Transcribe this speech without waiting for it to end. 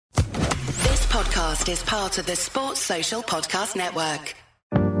podcast is part of the Sports Social Podcast Network.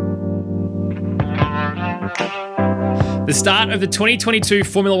 The start of the 2022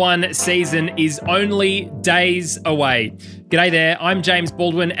 Formula One season is only days away. G'day there, I'm James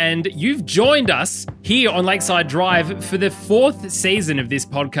Baldwin, and you've joined us here on Lakeside Drive for the fourth season of this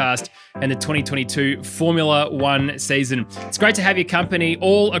podcast and the 2022 Formula One season. It's great to have your company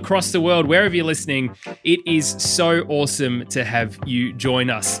all across the world, wherever you're listening. It is so awesome to have you join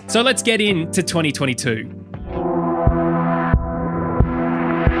us. So let's get into 2022.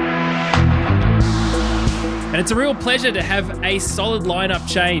 And it's a real pleasure to have a solid lineup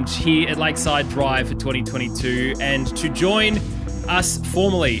change here at Lakeside Drive for 2022. And to join us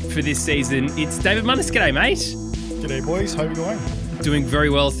formally for this season, it's David Munnis. G'day, mate. G'day, boys. How are you going? Doing very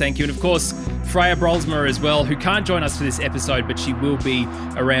well, thank you. And of course, Freya Brolsma as well, who can't join us for this episode, but she will be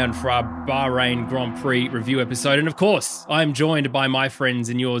around for our Bahrain Grand Prix review episode. And of course, I'm joined by my friends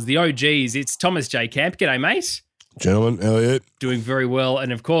and yours, the OGs. It's Thomas J. Camp. G'day, mate. Gentlemen, how are you? Doing very well.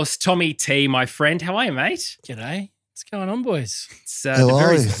 And of course, Tommy T, my friend. How are you, mate? G'day. What's going on, boys? It's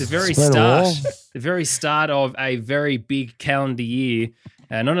the very start of a very big calendar year,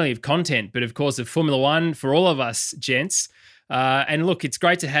 not only of content, but of course of Formula One for all of us gents. And look, it's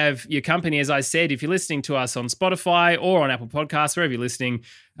great to have your company. As I said, if you're listening to us on Spotify or on Apple Podcasts, wherever you're listening,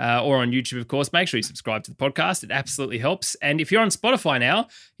 or on YouTube, of course, make sure you subscribe to the podcast. It absolutely helps. And if you're on Spotify now,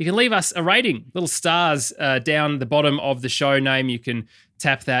 you can leave us a rating, little stars down the bottom of the show name. You can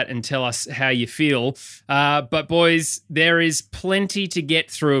tap that and tell us how you feel. But boys, there is plenty to get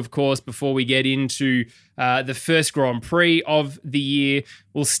through, of course, before we get into the first Grand Prix of the year.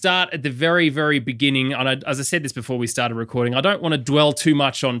 We'll start at the very, very beginning. And as I said this before we started recording, I don't want to dwell too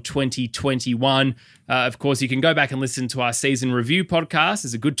much on 2021. Of course, you can go back and listen to our season review podcast.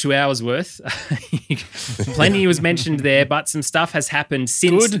 There's a good 2 hours worth. Plenty was mentioned there, but some stuff has happened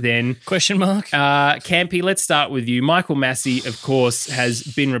since then. Question mark. Campy, let's start with you. Michael Massey, of course, has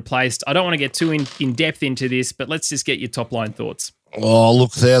been replaced. I don't want to get too in depth into this, but let's just get your top line thoughts. Oh,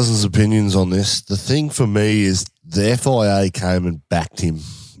 look, thousands of opinions on this. The thing for me is the FIA came and backed him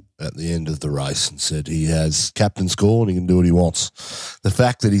at the end of the race and said he has captain score and he can do what he wants. The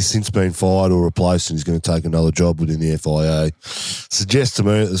fact that he's since been fired or replaced and he's going to take another job within the FIA suggests to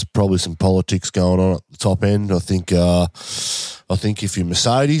me that there's probably some politics going on at the top end. I think if you're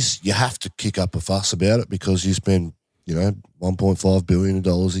Mercedes, you have to kick up a fuss about it because you spend, $1.5 billion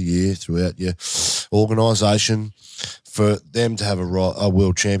a year throughout your organisation. For them to have a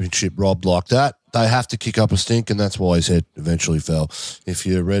world championship robbed like that, they have to kick up a stink, and that's why his head eventually fell. If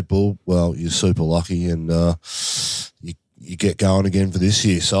you're Red Bull, well, you're super lucky, and you get going again for this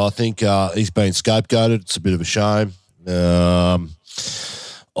year. So I think he's been scapegoated. It's a bit of a shame. I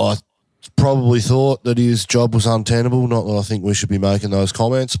probably thought that his job was untenable. Not that I think we should be making those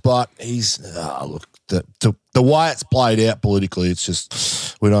comments, but he's look. The way it's played out politically, it's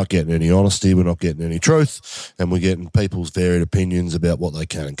just we're not getting any honesty, we're not getting any truth, and we're getting people's varied opinions about what they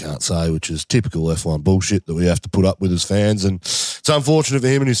can and can't say, which is typical F1 bullshit that we have to put up with as fans. And it's unfortunate for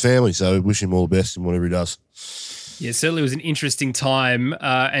him and his family, so we wish him all the best in whatever he does. Yeah, certainly was an interesting time,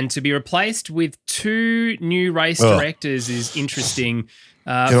 and to be replaced with two new race directors is interesting.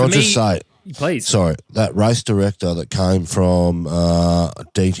 Can I just say, please? Sorry, that race director that came from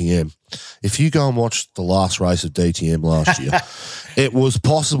DTM, if you go and watch the last race of DTM last year, it was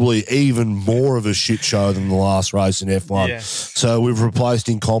possibly even more of a shit show than the last race in F1. Yeah. So we've replaced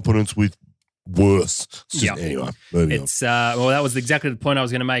incompetence with worse. Anyway, moving on. Well, that was exactly the point I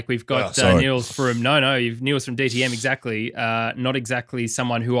was going to make. We've got Niels from Niels from DTM, exactly. Not exactly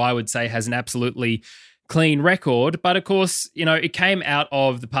someone who I would say has an absolutely clean record, but of course, it came out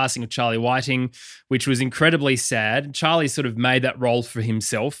of the passing of Charlie Whiting, which was incredibly sad. Charlie sort of made that role for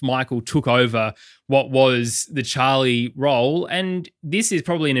himself. Michael took over what was the Charlie role, and this is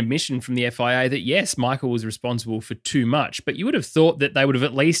probably an admission from the FIA that yes, Michael was responsible for too much, but you would have thought that they would have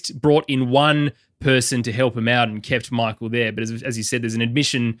at least brought in one person to help him out and kept Michael there. But as you said, there's an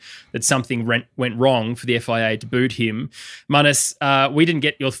admission that something went wrong for the FIA to boot him. Munnis, we didn't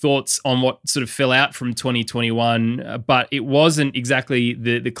get your thoughts on what sort of fell out from 2021, but it wasn't exactly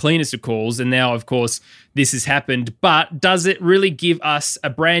the cleanest of calls. And now, of course, this has happened. But does it really give us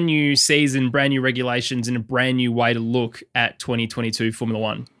a brand new season, brand new regulations, and a brand new way to look at 2022 Formula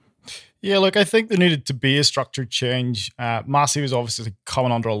One? Yeah, look, I think there needed to be a structured change. Massey was obviously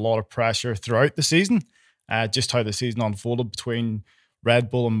coming under a lot of pressure throughout the season, just how the season unfolded between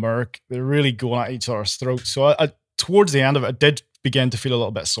Red Bull and Merck. They're really going at each other's throats. So towards the end of it, I did begin to feel a little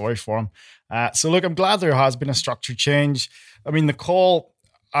bit sorry for him. So look, I'm glad there has been a structured change. I mean, the call,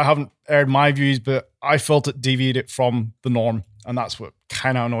 I haven't aired my views, but I felt it deviated from the norm, and that's what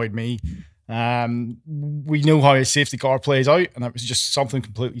kind of annoyed me. We know how a safety car plays out, and it was just something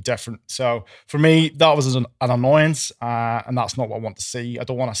completely different. So for me, that was an annoyance, and that's not what I want to see. I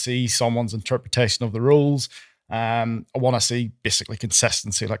don't want to see someone's interpretation of the rules. I want to see basically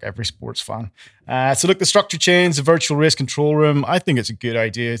consistency like every sports fan. So look, the structure change, the virtual race control room, I think it's a good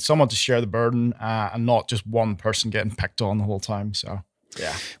idea. It's someone to share the burden and not just one person getting picked on the whole time. So,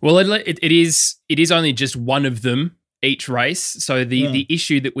 yeah. Well, it is only just one of them each race. So the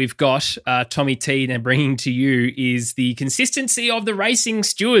issue that we've got, Tommy T, now bringing to you is the consistency of the racing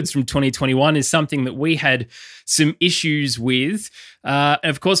stewards from 2021 is something that we had some issues with. And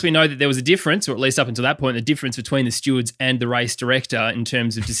of course, we know that there was a difference, or at least up until that point, the difference between the stewards and the race director in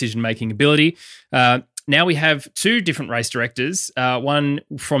terms of decision-making ability. Now we have two different race directors, one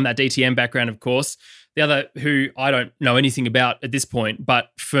from that DTM background, of course, the other who I don't know anything about at this point.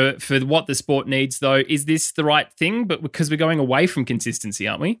 But for what the sport needs, though, is this the right thing? But because we're going away from consistency,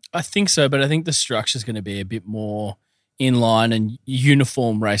 aren't we? I think so, but I think the structure is going to be a bit more in line and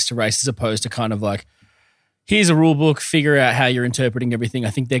uniform race to race as opposed to kind of like, here's a rule book, figure out how you're interpreting everything. I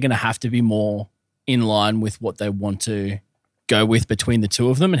think they're going to have to be more in line with what they want to go with between the two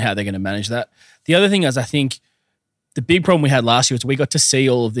of them and how they're going to manage that. The other thing is, I think the big problem we had last year was we got to see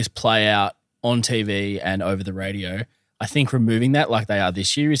all of this play out on TV and over the radio. I think removing that like they are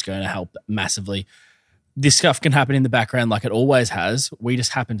this year is going to help massively. This stuff can happen in the background like it always has. We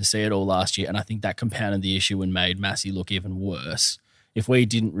just happened to see it all last year, and I think that compounded the issue and made Massey look even worse. If we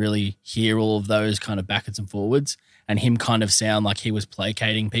didn't really hear all of those kind of backwards and forwards and him kind of sound like he was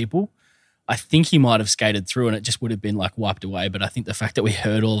placating people, I think he might have skated through and it just would have been like wiped away. But I think the fact that we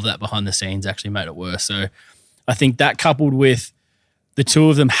heard all of that behind the scenes actually made it worse. So I think that coupled with the two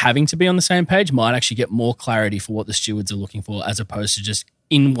of them having to be on the same page might actually get more clarity for what the stewards are looking for as opposed to just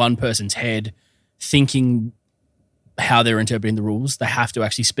in one person's head thinking how they're interpreting the rules. They have to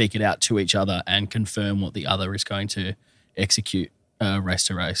actually speak it out to each other and confirm what the other is going to execute race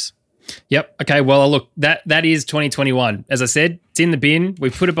to race. Yep. Okay. Well, look, that is 2021. As I said, it's in the bin.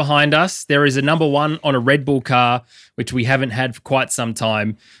 We've put it behind us. There is a number one on a Red Bull car, which we haven't had for quite some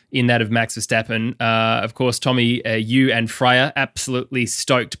time, in that of Max Verstappen. Of course, Tommy, you and Freya, absolutely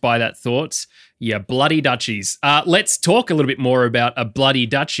stoked by that thought. Yeah, bloody Dutchies. Let's talk a little bit more about a bloody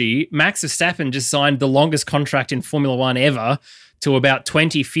Dutchie. Max Verstappen just signed the longest contract in Formula One ever to about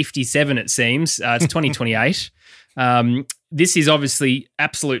 2057, it seems. It's 2028. This is obviously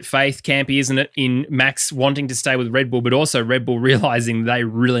absolute faith, Campy, isn't it, in Max wanting to stay with Red Bull, but also Red Bull realising they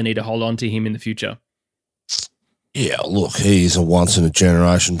really need to hold on to him in the future. Yeah, look, he's a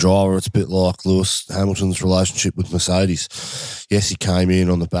once-in-a-generation driver. It's a bit like Lewis Hamilton's relationship with Mercedes. Yes, he came in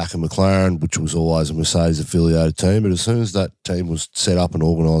on the back of McLaren, which was always a Mercedes-affiliated team, but as soon as that team was set up and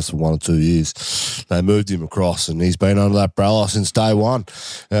organised for 1 or 2 years, they moved him across, and he's been under that umbrella since day one,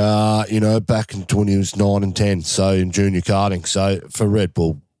 back in 20, he was 9 and 10, so in junior karting. So for Red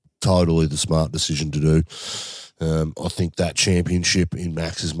Bull, totally the smart decision to do. I think that championship in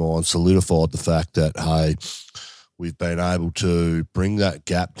Max's mind solidified the fact that, hey, we've been able to bring that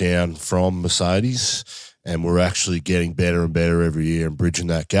gap down from Mercedes and we're actually getting better and better every year and bridging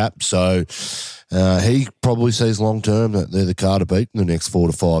that gap. So he probably sees long-term that they're the car to beat in the next 4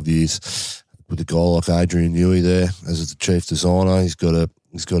 to 5 years. With a guy like Adrian Newey there as the chief designer, he's got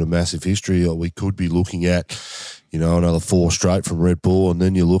a massive history. We could be looking at, another 4 straight from Red Bull, and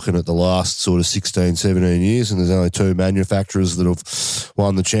then you're looking at the last sort of 16, 17 years, and there's only 2 manufacturers that have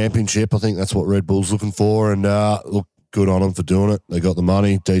won the championship. I think that's what Red Bull's looking for, and look, good on them for doing it. They got the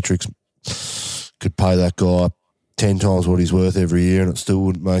money. Dietrich could pay that guy 10 times what he's worth every year, and it still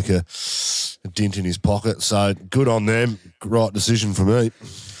wouldn't make a dent in his pocket. So good on them. Right decision for me.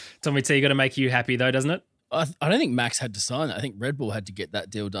 Tommy T, got to make you happy though, doesn't it? I don't think Max had to sign it. I think Red Bull had to get that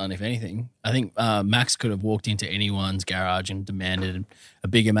deal done, if anything. I think Max could have walked into anyone's garage and demanded a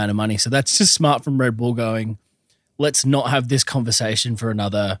big amount of money. So that's just smart from Red Bull going, let's not have this conversation for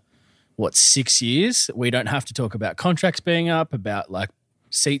another, 6 years? We don't have to talk about contracts being up, about like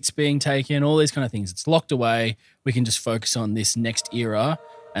seats being taken, all these kind of things. It's locked away. We can just focus on this next era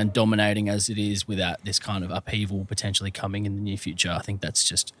and dominating as it is without this kind of upheaval potentially coming in the near future. I think that's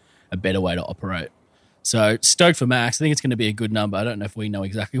just a better way to operate. So stoked for Max. I think it's going to be a good number. I don't know if we know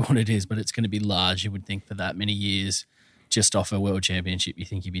exactly what it is, but it's going to be large, you would think, for that many years. Just off a world championship, you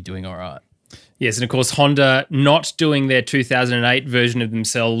think you'd be doing all right. Yes, and of course, Honda not doing their 2008 version of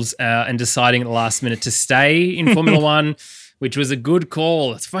themselves and deciding at the last minute to stay in Formula One. which was a good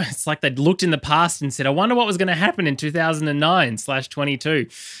call. It's like they'd looked in the past and said, I wonder what was going to happen in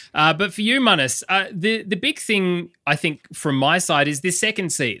 2009/22. But for you, Manus, the big thing, I think, from my side is this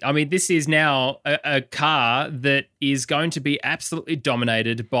second seat. I mean, this is now a car that is going to be absolutely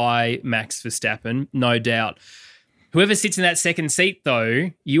dominated by Max Verstappen, no doubt. Whoever sits in that second seat,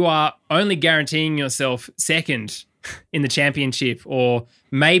 though, you are only guaranteeing yourself second in the championship, or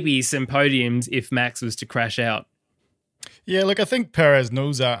maybe some podiums if Max was to crash out. Yeah, look, I think Perez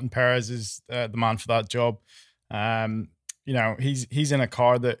knows that, and Perez is the man for that job. He's in a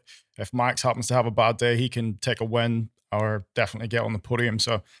car that if Max happens to have a bad day, he can take a win or definitely get on the podium.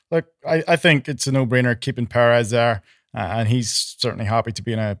 So, look, I think it's a no-brainer keeping Perez there, and he's certainly happy to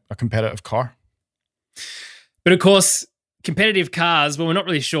be in a competitive car. But of course, competitive cars, well, we're not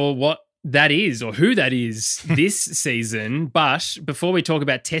really sure what that is or who that is this season. But before we talk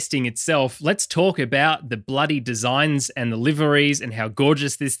about testing itself, let's talk about the bloody designs and the liveries and how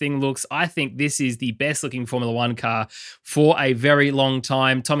gorgeous this thing looks. I think this is the best looking Formula One car for a very long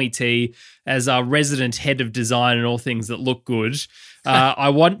time. Tommy T, as our resident head of design and all things that look good, I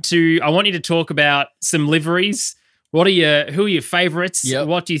want you to talk about some liveries. Who are your favorites? Yep.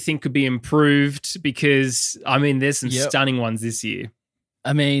 What do you think could be improved? Because, I mean, there's some stunning ones this year.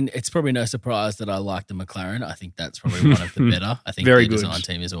 I mean, it's probably no surprise that I like the McLaren. I think that's probably one of the better. I think Very the good. design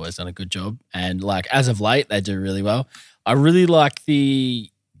team has always done a good job. And like as of late, they do really well. I really like the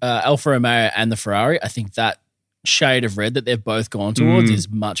Alfa Romeo and the Ferrari. I think that shade of red that they've both gone towards is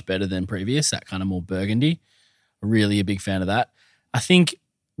much better than previous, that kind of more burgundy. Really a big fan of that. I think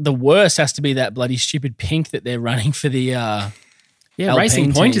the worst has to be that bloody stupid pink that they're running for the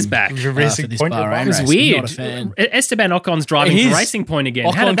Racing Point is back. Racing Point It was weird. Not a fan. Esteban Ocon's driving for Racing Point again.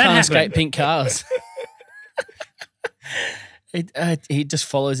 Ocon How did that can't happen? skate pink cars. He just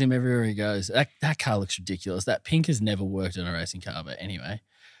follows him everywhere he goes. That car looks ridiculous. That pink has never worked on a racing car, but anyway.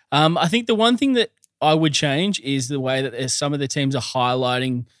 I think the one thing that I would change is the way that some of the teams are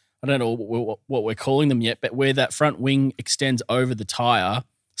highlighting, I don't know what we're calling them yet, but where that front wing extends over the tyre,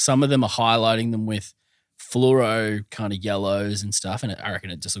 some of them are highlighting them with fluoro kind of yellows and stuff, and I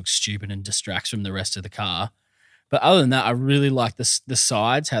reckon it just looks stupid and distracts from the rest of the car. But other than that, I really like the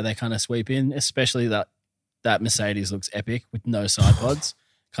sides, how they kind of sweep in, especially that Mercedes looks epic with no side pods.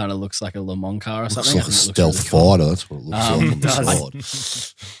 Kind of looks like a Le Mans car or something. Looks like a stealth fighter. That's what it looks like on the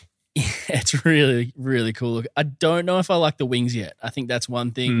side. Yeah, it's really, really cool look. I don't know if I like the wings yet. I think that's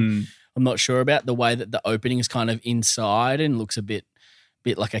one thing I'm not sure about, the way that the opening is kind of inside and looks a bit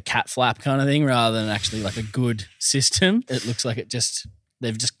like a cat flap kind of thing rather than actually like a good system. It looks like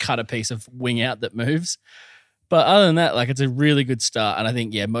they've just cut a piece of wing out that moves. But other than that, like it's a really good start. And I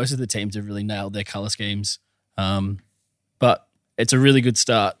think, most of the teams have really nailed their color schemes. But it's a really good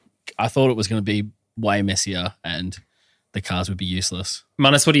start. I thought it was going to be way messier and the cars would be useless.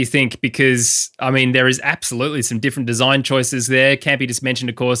 Manus, what do you think? Because, I mean, there is absolutely some different design choices there. Campy just mentioned,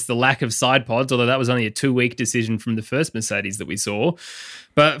 of course, the lack of side pods, although that was only a 2-week decision from the first Mercedes that we saw.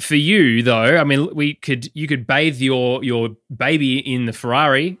 But for you, though, I mean, you could bathe your baby in the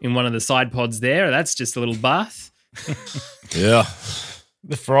Ferrari in one of the side pods there. That's just a little bath. Yeah.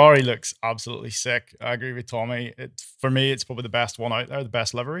 The Ferrari looks absolutely sick. I agree with Tommy. For me, it's probably the best one out there, the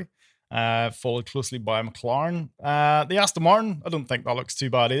best livery. Followed closely by McLaren. The Aston Martin, I don't think that looks too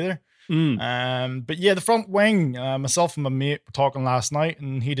bad either. But yeah, the front wing, myself and my mate were talking last night,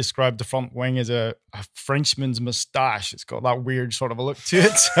 and he described the front wing as a Frenchman's moustache. It's got that weird sort of a look to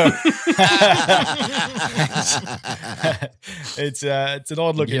it. So it's an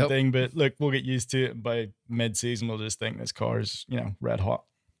odd looking thing, but look, we'll get used to it. And by mid-season, we'll just think this car is, red hot.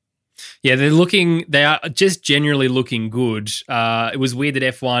 Yeah, they are just generally looking good. It was weird that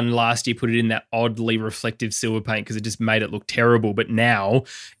F1 last year put it in that oddly reflective silver paint because it just made it look terrible. But now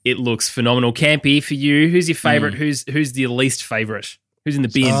it looks phenomenal. Campy, for you, who's your favourite? Who's the least favourite? Who's in the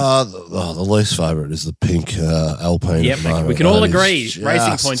bin? The least favourite is the pink Alpine. Yep, we can all agree.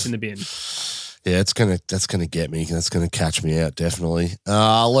 Racing Point's in the bin. Yeah, that's gonna get me. That's gonna catch me out, definitely.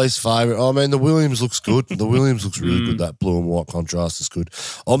 Least favourite. I mean, the Williams looks good. The Williams looks really good. That blue and white contrast is good.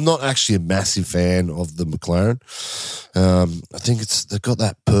 I'm not actually a massive fan of the McLaren. I think they've got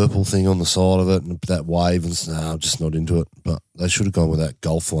that purple thing on the side of it and that wave, and I'm just not into it. But they should have gone with that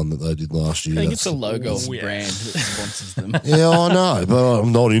Golf one that they did last year. I think it's the logo of the brand that sponsors them. Yeah, I know, but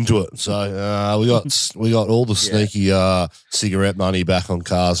I'm not into it. So we got all the sneaky cigarette money back on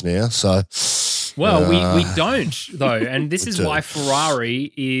cars now. So. Well, we don't, though. And this is why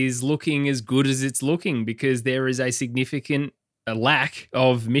Ferrari is looking as good as it's looking, because there is a significant lack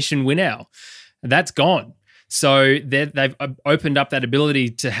of mission winnow. That's gone. So they've opened up that ability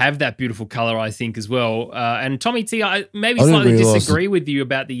to have that beautiful color, I think, as well. And Tommy T, I maybe slightly disagree with you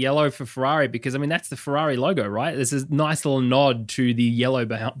about the yellow for Ferrari because, I mean, that's the Ferrari logo, right? There's a nice little nod to the yellow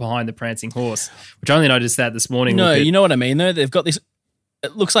behind the prancing horse, which I only noticed that this morning. No, you know what I mean, though? They've got this,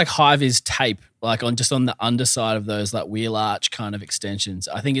 it looks like high-vis tape, like on the underside of those like wheel arch kind of extensions.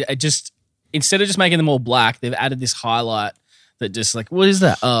 I think it just, instead of just making them all black, they've added this highlight that just like, what is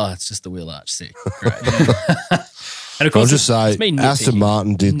that? Oh, it's just the wheel arch. Sick. Great. And of course, I'll just say, Aston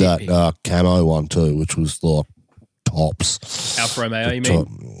Martin did that camo one too, which was like tops. Alfa Romeo, you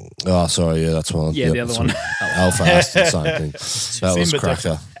mean? Oh, sorry, yeah, that's one. Yeah, the other one. Alfa Aston, same thing. That was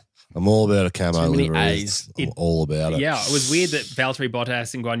cracker. I'm all about a camo livery. I'm all about it. Yeah, it was weird that Valtteri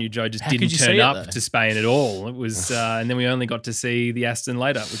Bottas and Guan Yu Zhou just didn't turn up to Spain at all. It was, and then we only got to see the Aston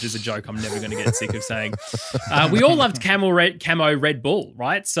later, which is a joke I'm never going to get sick of saying. We all loved camo Red Bull,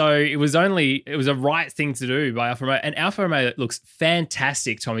 right? So it was a right thing to do by Alfa Romeo, and Alfa Romeo looks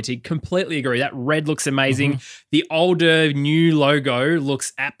fantastic. Tommy T, completely agree. That red looks amazing. Mm-hmm. The older new logo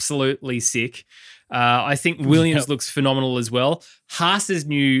looks absolutely sick. I think Williams looks phenomenal as well. Haas's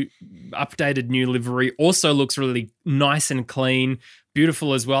updated new livery also looks really nice and clean,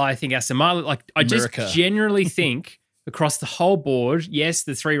 beautiful as well. I think Aston Martin, just generally think across the whole board, yes,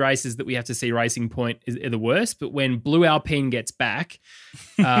 the 3 races that we have to see Racing Point are the worst, but when Blue Alpine gets back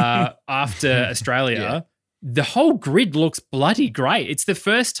after Australia, the whole grid looks bloody great. It's the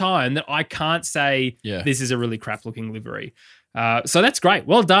first time that I can't say this is a really crap looking livery. So that's great.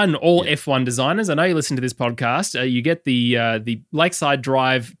 Well done, all F1 designers. I know you listen to this podcast. You get the Lakeside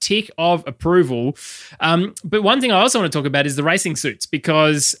Drive tick of approval. But one thing I also want to talk about is the racing suits,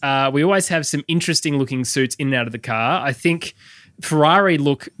 because we always have some interesting looking suits in and out of the car. I think Ferrari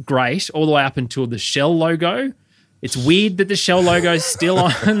look great all the way up until the Shell logo. It's weird that the Shell logo is still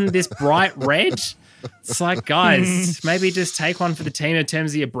on this bright red. It's like, guys, maybe just take one for the team in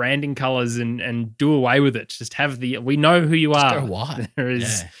terms of your branding colors and do away with it. Just have we know who you are. Just go white.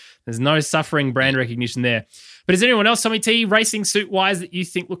 There's no suffering brand recognition there. But is there anyone else, Tommy T, racing suit wise, that you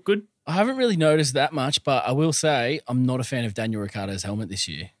think look good? I haven't really noticed that much, but I will say I'm not a fan of Daniel Ricciardo's helmet this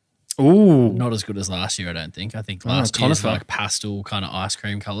year. Ooh. Not as good as last year, I don't think. I think last year's like pastel kind of ice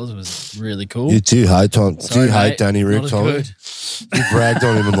cream colours was really cool. You do hate Danny Rick, Tommy? You bragged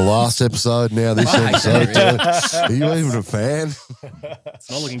on him in the last episode, now this episode. Are you even a fan?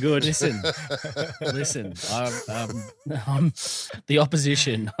 It's not looking good. Listen. I'm the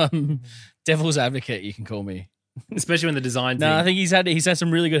opposition. I'm devil's advocate, you can call me. Especially when the design No, I think he's had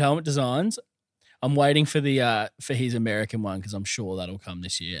some really good helmet designs. I'm waiting for for his American one because I'm sure that'll come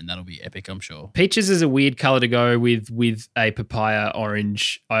this year and that'll be epic, I'm sure. Peaches is a weird color to go with a papaya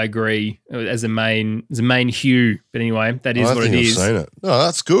orange. I agree, as a main hue. But anyway, that is what it is. I've seen it. No,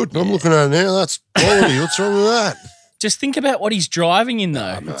 that's good. I'm looking at it now. That's quality. What's wrong with that? Just think about what he's driving in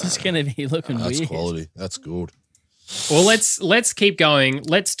though. It's just going to be looking weird. That's quality. That's good. Well, let's keep going.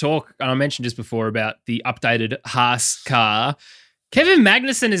 Let's talk. I mentioned just before about the updated Haas car. Kevin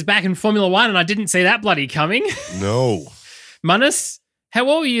Magnussen is back in Formula One, and I didn't see that bloody coming. No. Manus,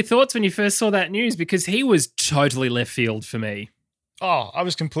 what were your thoughts when you first saw that news? Because he was totally left field for me. Oh, I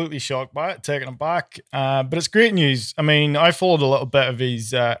was completely shocked by it, taken aback. But it's great news. I mean, I followed a little bit of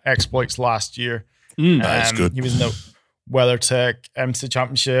his exploits last year. That's good. He was in the WeatherTech IMSA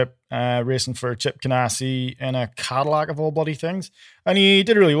Championship, racing for Chip Ganassi in a Cadillac of all bloody things. And he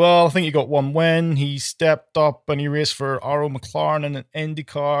did really well. I think he got 1 win. He stepped up and he raced for R.O. McLaren in an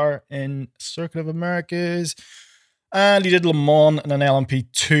IndyCar in Circuit of Americas. And he did Le Mans in an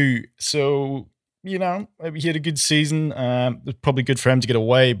LMP2. So, he had a good season. It was probably good for him to get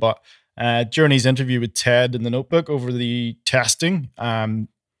away. But during his interview with Ted in the Notebook over the testing,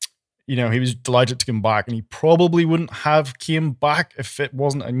 he was delighted to come back, and he probably wouldn't have came back if it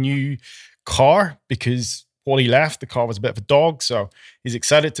wasn't a new car, because when he left, the car was a bit of a dog. So he's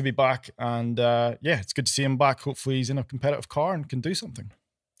excited to be back, and it's good to see him back. Hopefully he's in a competitive car and can do something.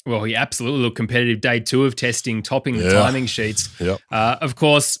 Well, he absolutely looked competitive. Day 2 of testing, topping the timing sheets. Yep. Of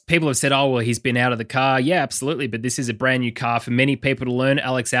course, people have said, he's been out of the car. Yeah, absolutely. But this is a brand new car for many people to learn.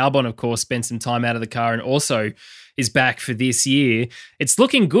 Alex Albon, of course, spent some time out of the car and also is back for this year. It's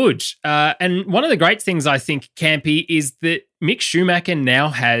looking good. And one of the great things, I think, Campy, is that Mick Schumacher now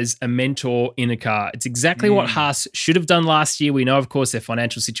has a mentor in a car. It's exactly what Haas should have done last year. We know, of course, their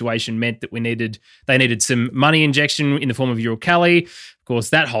financial situation meant that they needed some money injection in the form of Uralkali. Of course,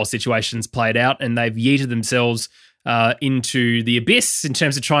 that whole situation's played out, and they've yeeted themselves into the abyss in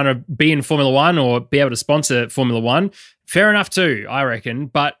terms of trying to be in Formula One or be able to sponsor Formula One. Fair enough too, I reckon.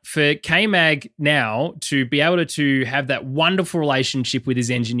 But for K-Mag now to be able to have that wonderful relationship with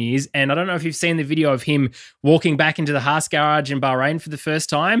his engineers, and I don't know if you've seen the video of him walking back into the Haas garage in Bahrain for the first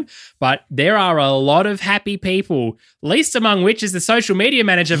time, but there are a lot of happy people, least among which is the social media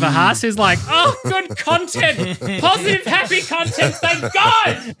manager for Haas, who's like, oh, good content, positive, happy content, thank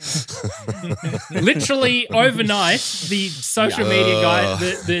God. Literally overnight, the social media guy,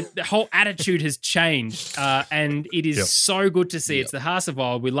 the whole attitude has changed, and it is so good to see. It's the Haas of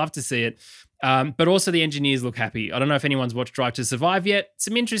old. We love to see it. But also the engineers look happy. I don't know if anyone's watched Drive to Survive yet.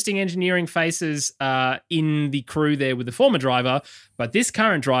 Some interesting engineering faces in the crew there with the former driver. But this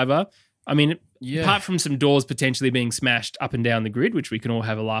current driver, I mean, apart from some doors potentially being smashed up and down the grid, which we can all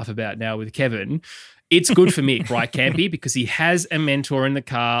have a laugh about now with Kevin, it's good for Mick, right, Campy? Because he has a mentor in the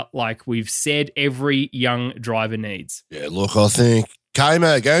car like we've said every young driver needs. Yeah, look, I think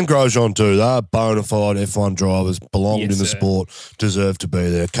K-Mag and Grosjean too, they're bona fide F1 drivers, belonged in the sport, deserve to be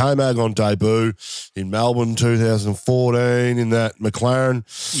there. K-Mag on debut in Melbourne 2014 in that McLaren.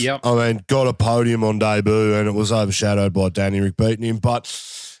 Yep. I mean, got a podium on debut and it was overshadowed by Danny Rick beating him, but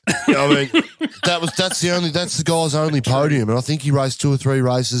I mean, that's the guy's only podium, and I think he raced 2 or 3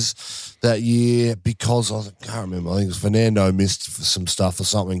 races that year because I can't remember. I think it was Fernando missed some stuff or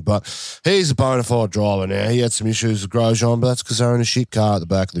something, but he's a bona fide driver now. He had some issues with Grosjean, but that's because they're in a shit car at the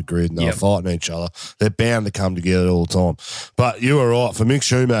back of the grid and they're fighting each other. They're bound to come together all the time. But you were right. For Mick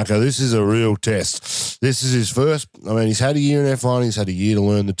Schumacher, this is a real test. This is his first. I mean, he's had a year in F1. He's had a year to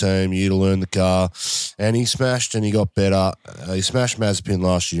learn the team, a year to learn the car, and he smashed and he got better. He smashed Mazepin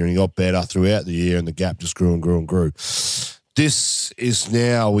last year and he got better throughout the year, and the gap just grew and grew and grew. This is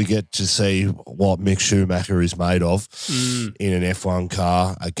now we get to see what Mick Schumacher is made of in an F1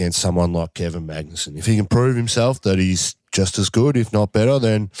 car against someone like Kevin Magnussen. If he can prove himself that he's just as good, if not better,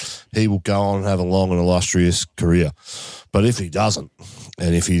 then he will go on and have a long and illustrious career. But if he doesn't,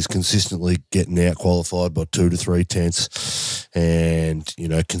 and if he's consistently getting out-qualified by 2 to 3 tenths and, you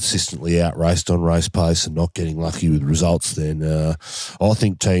know, consistently out-raced on race pace and not getting lucky with results, then I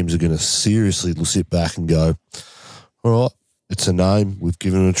think teams are going to seriously sit back and go, all right, it's a name. We've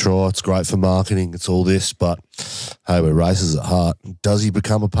given it a try. It's great for marketing. It's all this. But, hey, we're racers at heart. Does he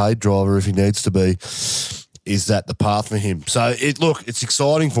become a paid driver if he needs to be? Is that the path for him? So, it's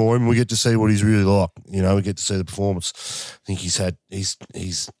exciting for him. We get to see what he's really like. You know, we get to see the performance. I think he's got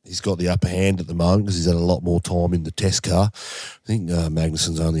the upper hand at the moment because he's had a lot more time in the test car. I think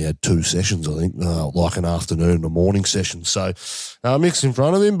Magnussen's only had 2 sessions, I think, like an afternoon and a morning session. So, Mick's in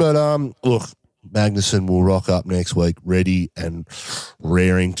front of him. But, look, Magnussen will rock up next week, ready and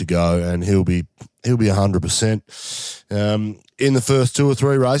raring to go, and he'll be 100% in the first 2 or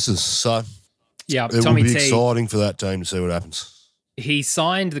 3 races. So, yeah, it will be exciting for that team to see what happens. He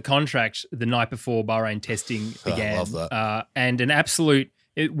signed the contract the night before Bahrain testing began. I love that. And an absolute.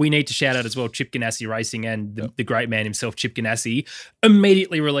 We need to shout out as well Chip Ganassi Racing and the great man himself, Chip Ganassi,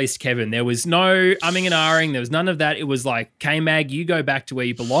 immediately released Kevin. There was no umming and ahhing. There was none of that. It was like, K-Mag, you go back to where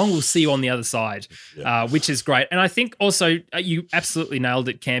you belong. We'll see you on the other side, which is great. And I think also you absolutely nailed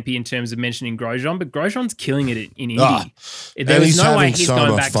it, Campy, in terms of mentioning Grosjean, but Grosjean's killing it in Indy. There was no way he's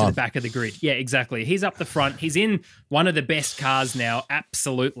going back to the back of the grid. Yeah, exactly. He's up the front. He's in one of the best cars now,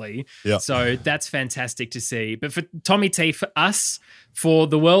 absolutely. Yep. So that's fantastic to see. But for Tommy T, for us, for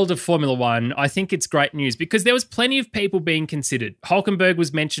the world of Formula One, I think it's great news because there was plenty of people being considered. Hulkenberg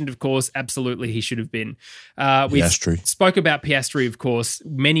was mentioned, of course. Absolutely, he should have been. We spoke about Piastri, of course,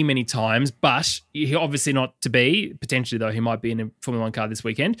 many, many times, but he obviously not to be. Potentially, though, he might be in a Formula One car this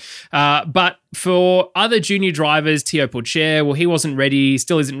weekend. But for other junior drivers, Theo Pourchaire, well, he wasn't ready.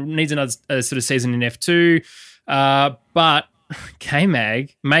 Still needs another sort of season in F2. But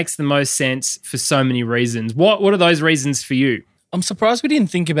K-Mag makes the most sense for so many reasons. What are those reasons for you? I'm surprised we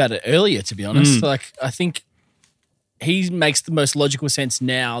didn't think about it earlier, to be honest. Like, I think he makes the most logical sense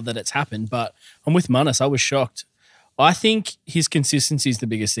now that it's happened, but I'm with Manus. I was shocked. I think his consistency is the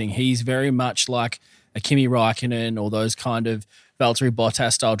biggest thing. He's very much like a Kimi Räikkönen or those kind of Valtteri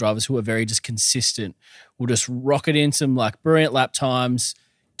Bottas style drivers who are very just consistent. Will just rocket in some like brilliant lap times,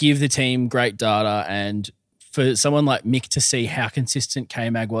 give the team great data, and for someone like Mick to see how consistent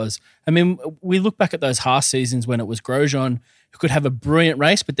K-Mag was. I mean, we look back at those Haas seasons when it was Grosjean who could have a brilliant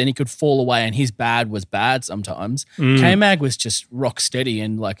race, but then he could fall away and his bad was bad sometimes. K-Mag was just rock steady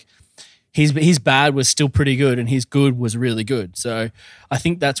and like his bad was still pretty good and his good was really good. So I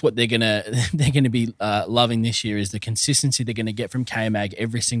think that's what they're gonna be loving this year is the consistency they're gonna get from K-Mag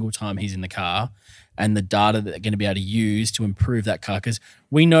every single time he's in the car and the data that they're going to be able to use to improve that car. Because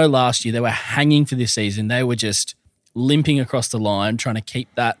we know last year they were hanging for this season. They were just limping across the line trying to keep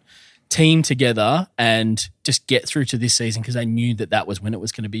that team together and just get through to this season because they knew that was when it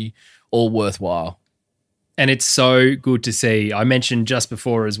was going to be all worthwhile. And it's so good to see. I mentioned just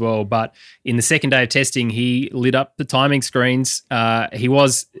before as well, but in the second day of testing, he lit up the timing screens. He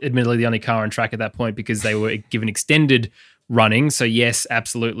was admittedly the only car on track at that point because they were given extended running. So yes,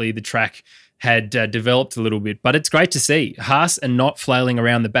 absolutely, the track had developed a little bit. But it's great to see Haas and not flailing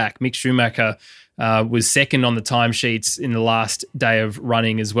around the back. Mick Schumacher was second on the timesheets in the last day of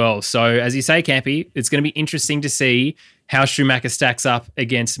running as well. So as you say, Campy, it's going to be interesting to see how Schumacher stacks up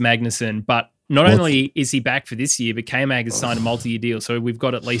against Magnussen. But not only is he back for this year, but K-Mag has signed a multi-year deal. So we've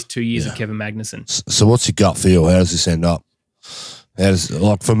got at least 2 years of Kevin Magnussen. So what's your gut feel? How does this end up?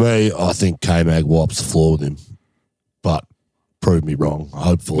 For me, I think K-Mag wipes the floor with him. But prove me wrong,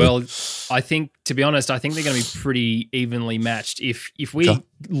 hopefully. Well, I think, to be honest, I think they're going to be pretty evenly matched. If we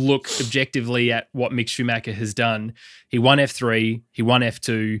look objectively at what Mick Schumacher has done, he won F3, he won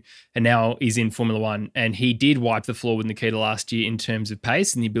F2, and now he's in Formula One. And he did wipe the floor with Nikita last year in terms of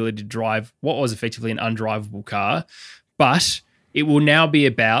pace and the ability to drive what was effectively an undrivable car. But it will now be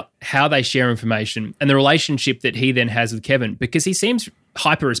about how they share information and the relationship that he then has with Kevin, because he seems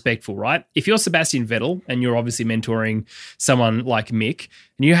hyper respectful, right? If you're Sebastian Vettel and you're obviously mentoring someone like Mick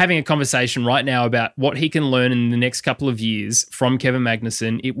and you're having a conversation right now about what he can learn in the next couple of years from Kevin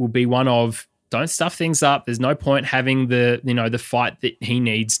Magnussen, it will be one of, don't stuff things up. There's no point having the fight that he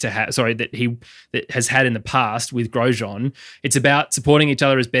needs to have, that has had in the past with Grosjean. It's about supporting each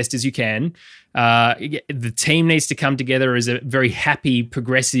other as best as you can. The team needs to come together as a very happy,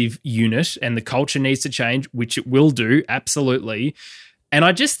 progressive unit, and the culture needs to change, which it will do, absolutely. And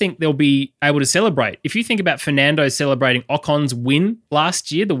I just think they'll be able to celebrate. If you think about Fernando celebrating Ocon's win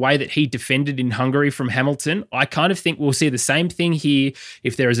last year, the way that he defended in Hungary from Hamilton, I kind of think we'll see the same thing here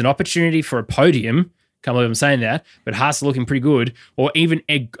if there is an opportunity for a podium. Can't believe I'm saying that, but Haas are looking pretty good, or even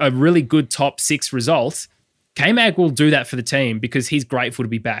a really good top 6 result. K-Mag will do that for the team because he's grateful to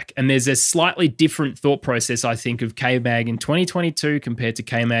be back. And there's a slightly different thought process, I think, of K-Mag in 2022 compared to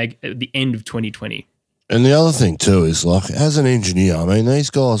K-Mag at the end of 2020. And the other thing too is, like, as an engineer, I mean, these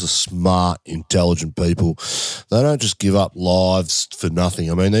guys are smart, intelligent people. They don't just give up lives for nothing.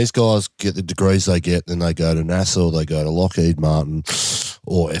 I mean, these guys get the degrees they get, then they go to NASA or they go to Lockheed Martin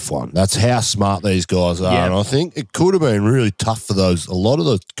or F1. That's how smart these guys are. Yeah. And I think it could have been really tough for a lot of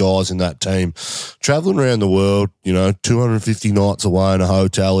the guys in that team traveling around the world, 250 nights away in a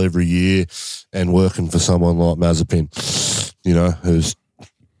hotel every year and working for someone like Mazepin, who's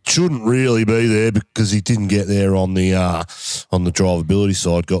shouldn't really be there because he didn't get there on the drivability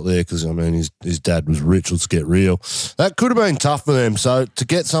side. Got there because, I mean, his dad was rich. Let's get real. That could have been tough for them. So to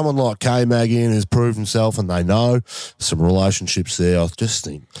get someone like K-Mag in who's proved himself and they know some relationships there, I just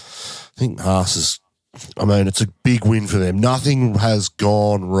think Haas is, I mean, it's a big win for them. Nothing has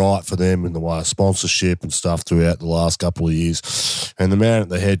gone right for them in the way of sponsorship and stuff throughout the last couple of years. And the man at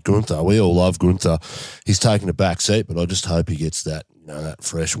the head, Gunther, we all love Gunther. He's taken a back seat, but I just hope he gets that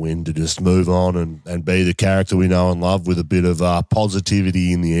fresh wind to just move on and be the character we know and love with a bit of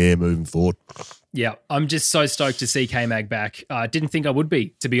positivity in the air moving forward. Yeah, I'm just so stoked to see K-Mag back. I didn't think I would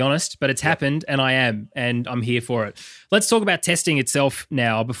be, to be honest, but it's happened and I am, and I'm here for it. Let's talk about testing itself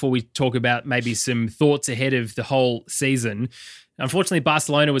now before we talk about maybe some thoughts ahead of the whole season. Unfortunately,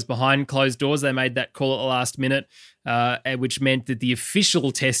 Barcelona was behind closed doors. They made that call at the last minute, which meant that the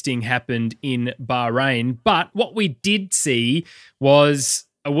official testing happened in Bahrain. But what we did see was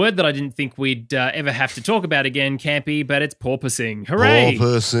a word that I didn't think we'd ever have to talk about again, Campy, but it's porpoising. Hooray!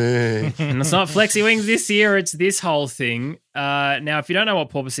 Porpoising. And it's not Flexi Wings this year, it's this whole thing. Now, if you don't know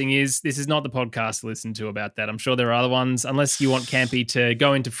what porpoising is, this is not the podcast to listen to about that. I'm sure there are other ones, unless you want Campy to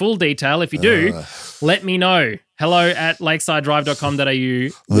go into full detail. If you do, let me know.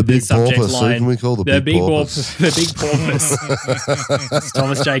 hello@lakesidedrive.com.au. The big porpoise. Who can we call the big porpoise? The big porpoise. It's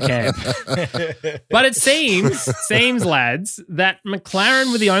Thomas J. Camp. But it seems, lads, that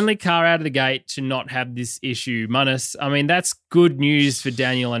McLaren were the only car out of the gate to not have this issue. Munus, I mean, that's good news for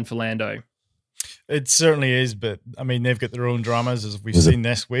Daniel and for Lando. It certainly is, but I mean, they've got their own dramas, as we've seen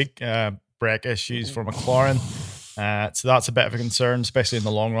this week. Brake issues for McLaren. So that's a bit of a concern, especially in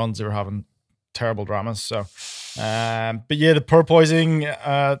the long runs. They were having terrible dramas. So, but yeah, the porpoising,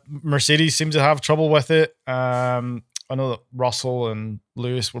 Mercedes seems to have trouble with it. I know that Russell and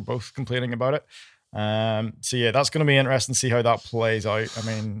Lewis were both complaining about it. So yeah, that's going to be interesting to see how that plays out. I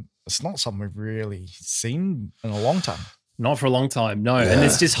mean, it's not something we've really seen in a long time. Not for a long time, no. Yeah. And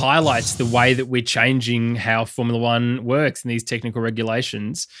this just highlights the way that we're changing how Formula One works and these technical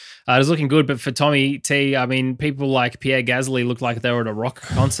regulations. It was looking good, but for Tommy T, I mean, people like Pierre Gasly looked like they were at a rock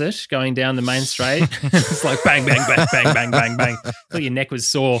concert going down the main straight. It's like bang, bang, bang, bang, bang, bang, bang. I thought your neck was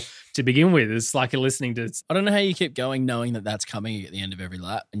sore to begin with. It's like listening to. I don't know how you keep going knowing that that's coming at the end of every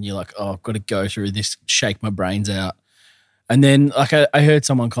lap, and you're like, oh, I've got to go through this, shake my brains out. And then, like, I heard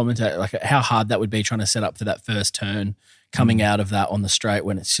someone commentate, like, how hard that would be trying to set up for that first turn coming out of that on the straight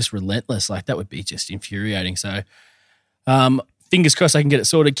when it's just relentless. Like, that would be just infuriating. So, fingers crossed I can get it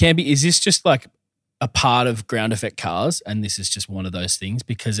sorted. Campy, is this just like a part of ground effect cars, and this is just one of those things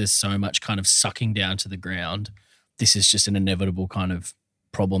because there's so much kind of sucking down to the ground? This is just an inevitable kind of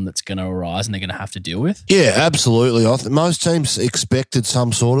problem that's going to arise and they're going to have to deal with? Yeah, absolutely. Most teams expected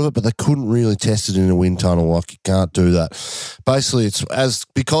some sort of it, but they couldn't really test it in a wind tunnel. Like, you can't do that. Basically,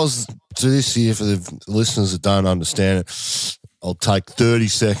 because to this year, for the listeners that don't understand it, I'll take 30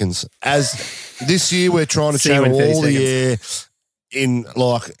 seconds. As this year, we're trying to channel all the air in,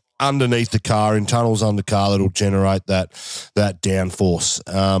 like, underneath the car, in tunnels under car that'll generate that downforce.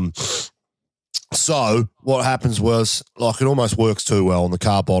 So what happens was, like, it almost works too well, and the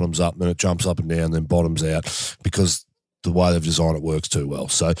car bottoms up, and then it jumps up and down, then bottoms out because the way they've designed it works too well.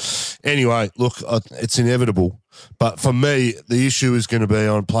 So anyway, look, it's inevitable. But for me, the issue is going to be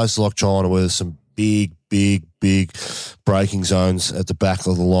on places like China where there's some big braking zones at the back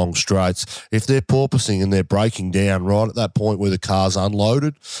of the long straights. If they're porpoising and they're braking down right at that point where the car's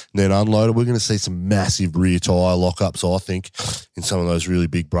unloaded and then unloaded, we're going to see some massive rear tyre lockups, I think, in some of those really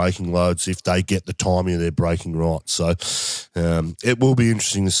big braking loads if they get the timing of their braking right. So it will be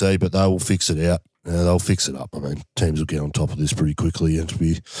interesting to see, but they will fix it out. They'll fix it up. I mean, teams will get on top of this pretty quickly, and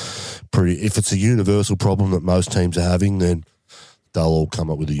if it's a universal problem that most teams are having, then they'll all come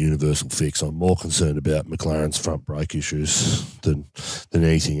up with a universal fix. I'm more concerned about McLaren's front brake issues than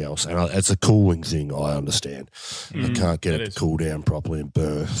anything else. And it's a cooling thing, I understand. They can't get it to cool down properly and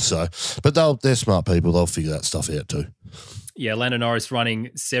burn. So, but they're smart people. They'll figure that stuff out too. Yeah, Lando Norris running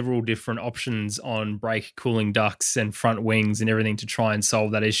several different options on brake cooling ducts and front wings and everything to try and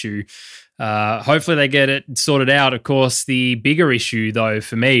solve that issue. Hopefully they get it sorted out. Of course, the bigger issue, though,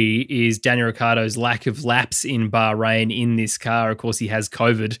 for me, is Daniel Ricciardo's lack of laps in Bahrain in this car. Of course, he has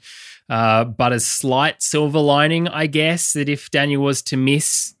COVID. But a slight silver lining, I guess, that if Daniel was to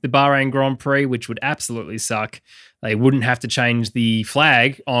miss the Bahrain Grand Prix, which would absolutely suck, they wouldn't have to change the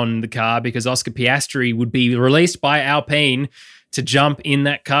flag on the car because Oscar Piastri would be released by Alpine to jump in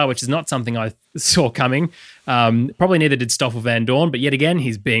that car, which is not something I saw coming. Probably neither did Stoffel Van Dorn, but yet again,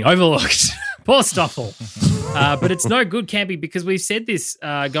 he's being overlooked. Poor Stoffel. But it's no good, Campy, because we've said this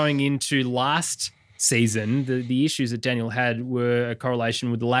going into last season. The issues that Daniel had were a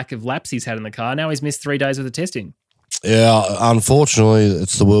correlation with the lack of laps he's had in the car. Now he's missed 3 days worth of testing. Yeah, unfortunately,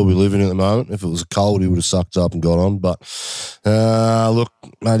 it's the world we live in at the moment. If it was cold, he would have sucked up and got on. But look,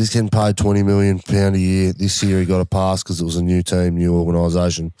 mate, he's getting paid £20 million a year. This year he got a pass because it was a new team, new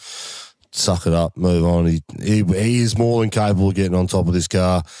organisation. Suck it up, move on. He is more than capable of getting on top of this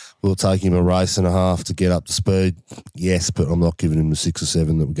car. Will take him a race and a half to get up to speed. Yes, but I'm not giving him the 6 or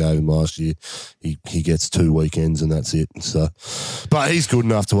 7 that we gave him last year. He gets 2 weekends and that's it. So, but he's good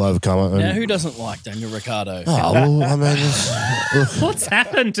enough to overcome it. Now, who doesn't like Daniel Ricciardo? Oh, well, I mean, what's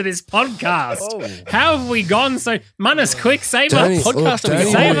happened to this podcast? Oh. How have we gone so? Manus, quick, save us.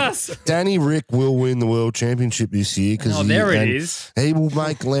 Save us. Danny Rick will win the world championship this year because it is. He will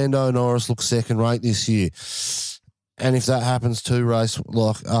make Lando Norris look second rate this year. And if that happens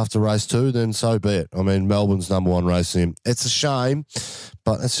after race 2, then so be it. I mean, Melbourne's number 1 race in. It's a shame,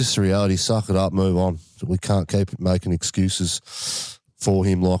 but it's just the reality. Suck it up, move on. We can't keep making excuses for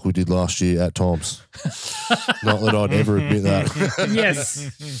him like we did last year at times. Not that I'd ever admit that.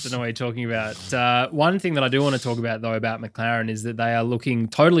 Yes. Don't know what you're talking about. One thing that I do want to talk about, though, about McLaren is that they are looking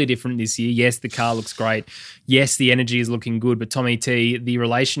totally different this year. Yes, the car looks great. Yes, the energy is looking good. But Tommy T, the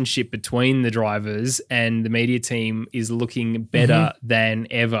relationship between the drivers and the media team is looking better than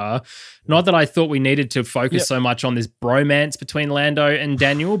ever. Not that I thought we needed to focus so much on this bromance between Lando and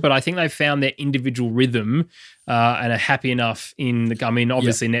Daniel, but I think they've found their individual rhythm and are happy enough in the... I mean,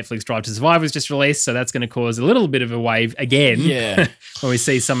 obviously Netflix Drive to Survive was just released, so that's going to cause a little bit of a wave again when we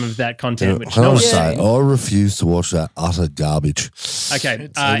see some some of that content. Which I say, I refuse to watch that utter garbage. Okay,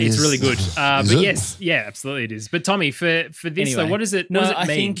 it's really good. But yes, yeah, absolutely it is. But Tommy, for this, anyway, though, what does it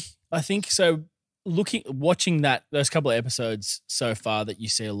mean? I think so. Watching those couple of episodes so far that you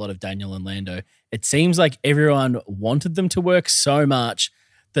see a lot of Daniel and Lando, it seems like everyone wanted them to work so much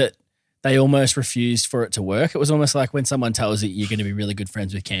that they almost refused for it to work. It was almost like when someone tells you you're going to be really good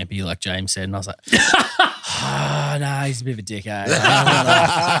friends with Campy, like James said, and I was like, he's a bit of a dick, eh?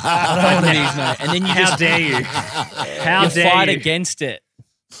 I don't want to be his mate. And then you How dare you? Fight against it.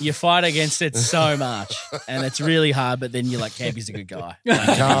 You fight against it so much, and it's really hard. But then you're like, Campy's a good guy. You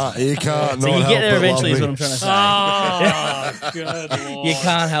can't. So not you get there help but eventually, love is me. what I'm trying to say. Oh, good Lord. You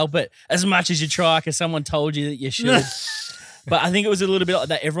can't help it as much as you try because someone told you that you should. But I think it was a little bit like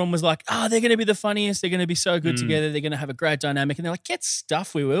that. Everyone was like, "Oh, they're going to be the funniest. They're going to be so good together. They're going to have a great dynamic." And they're like, "Get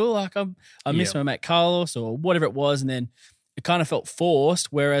stuff, we will." Like I miss my mate Carlos or whatever it was, and then it kind of felt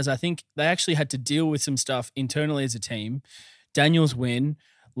forced. Whereas I think they actually had to deal with some stuff internally as a team. Daniel's win,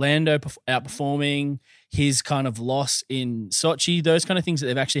 Lando outperforming, his kind of loss in Sochi, those kind of things that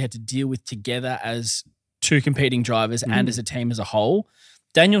they've actually had to deal with together as two competing drivers and as a team as a whole.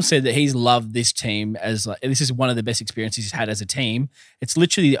 Daniel said that he's loved this team as like, this is one of the best experiences he's had as a team. It's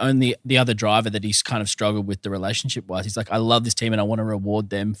literally the other driver that he's kind of struggled with the relationship wise. He's like, I love this team and I want to reward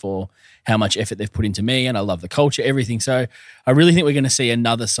them for how much effort they've put into me and I love the culture, everything. So I really think we're going to see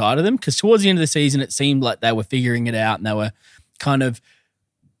another side of them because towards the end of the season, it seemed like they were figuring it out and they were kind of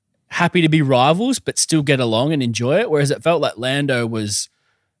happy to be rivals but still get along and enjoy it. Whereas it felt like Lando was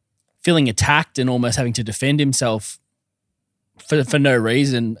feeling attacked and almost having to defend himself for no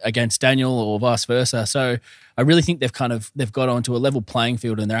reason against Daniel or vice versa. So I really think they've got onto a level playing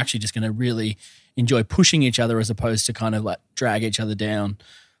field and they're actually just going to really enjoy pushing each other as opposed to kind of like drag each other down.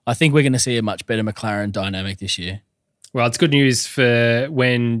 I think we're going to see a much better McLaren dynamic this year. Well, it's good news for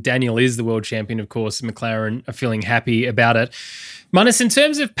when Daniel is the world champion. Of course, McLaren are feeling happy about it. Manus, in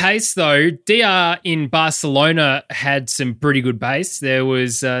terms of pace, though, DR in Barcelona had some pretty good pace.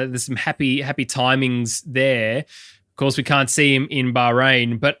 There's some happy timings there. Of course, we can't see him in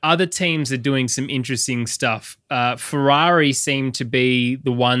Bahrain, but other teams are doing some interesting stuff. Ferrari seem to be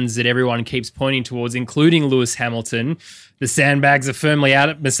the ones that everyone keeps pointing towards, including Lewis Hamilton. The sandbags are firmly out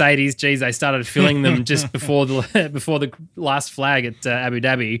at Mercedes. Geez, they started filling them just before the last flag at Abu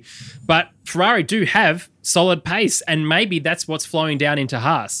Dhabi. But Ferrari do have solid pace, and maybe that's what's flowing down into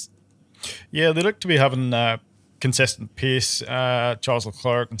Haas. Yeah, they look to be having consistent pace. Charles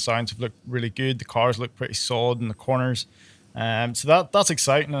Leclerc and Sainz have looked really good. The cars look pretty solid in the corners. So that's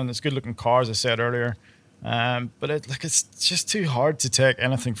exciting, and it's good-looking cars, as I said earlier. But it's just too hard to take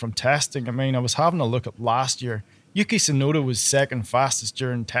anything from testing. I mean, I was having a look at last year. Yuki Tsunoda was second fastest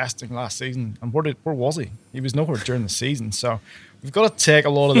during testing last season. And where was he? He was nowhere during the season. So we've got to take a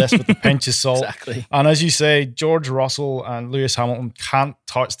lot of this with a pinch of salt. Exactly. And as you say, George Russell and Lewis Hamilton can't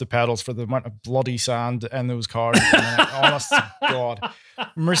touch the pedals for the amount of bloody sand in those cars. Honest to God.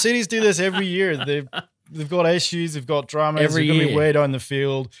 Mercedes do this every year. They've got issues. They've got dramas. Every They're going to year. be way down the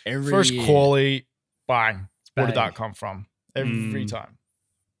field. First year. quali, bang. Where did Bang. that come from? Every time.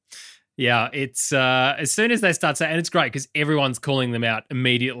 Yeah, it's as soon as they start saying, and it's great because everyone's calling them out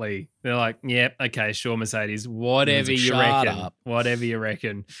immediately. They're like, "Yep, okay, sure, Mercedes, whatever you reckon, whatever you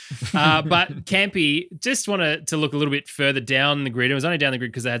reckon." But Campy, just wanted to look a little bit further down the grid. It was only down the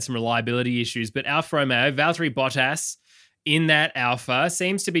grid because they had some reliability issues. But Alfa Romeo, Valtteri Bottas in that Alfa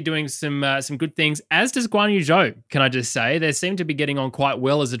seems to be doing some good things. As does Guan Yu Zhou. Can I just say they seem to be getting on quite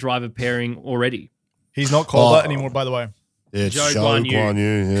well as a driver pairing already. He's not called that anymore, by the way. Yeah, it's Zhou Zhou Guan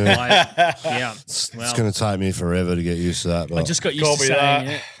Yu. Yeah. Yeah, It's going to take me forever to get used to that. But I just got used Copy to saying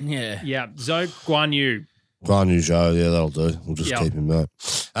that. it. Yeah. yeah. Zhou Guan Yu. Guan Yu Zhou, yeah, that'll do. We'll just Yeah. keep him there.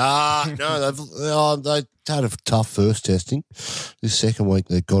 No, they had a tough first testing. This second week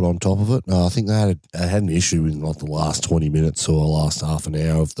they got on top of it. I think they had an issue in like the last 20 minutes or last half an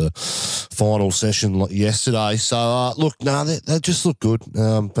hour of the final session yesterday. So they just look good.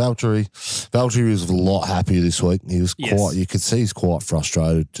 Valtteri was a lot happier this week. He was quite. You could see he's quite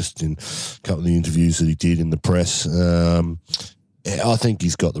frustrated just in a couple of the interviews that he did in the press. Yeah, I think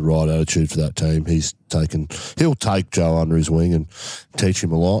he's got the right attitude for that team. He'll take Joe under his wing and teach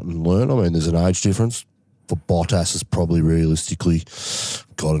him a lot and learn. I mean, there's an age difference. For Bottas, has probably realistically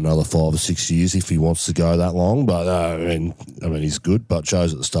got another 5 or 6 years if he wants to go that long. But I mean, he's good. But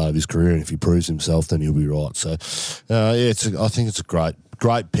Joe's at the start of his career, and if he proves himself, then he'll be right. So, I think it's a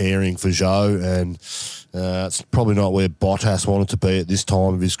great pairing for Joe, and it's probably not where Bottas wanted to be at this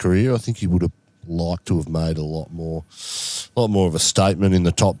time of his career. I think he would have liked to have made a lot more of a statement in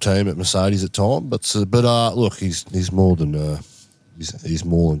the top team at Mercedes at time. But look, he's more than. He's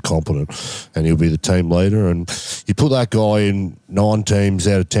more than competent, and he'll be the team leader. And you put that guy in 9 teams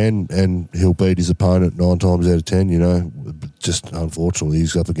out of 10, and he'll beat his opponent 9 times out of 10. You know, just unfortunately,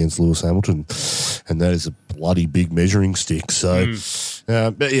 he's up against Lewis Hamilton, and that is a bloody big measuring stick. So,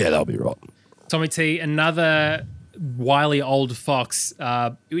 but yeah, they'll be right. Tommy T, another wily old fox.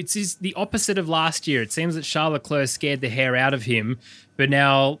 It's the opposite of last year. It seems that Charles Leclerc scared the hair out of him, but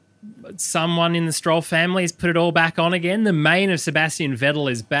now someone in the Stroll family has put it all back on again. The mane of Sebastian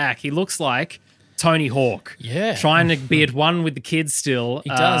Vettel is back. He looks like Tony Hawk. Yeah. Trying to be at one with the kids still. He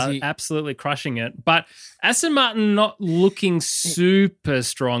does. Absolutely crushing it. But Aston Martin not looking super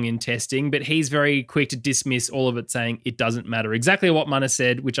strong in testing, but he's very quick to dismiss all of it, saying it doesn't matter. Exactly what Munna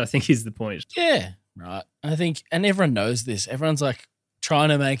said, which I think is the point. Yeah, right. I think, and everyone knows this. Everyone's like trying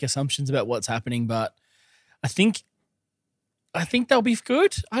to make assumptions about what's happening, but I think they'll be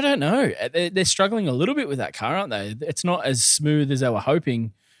good. I don't know. They're struggling a little bit with that car, aren't they? It's not as smooth as they were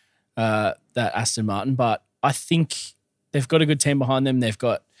hoping, that Aston Martin, but I think they've got a good team behind them. They've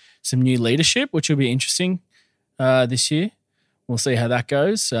got some new leadership, which will be interesting this year. We'll see how that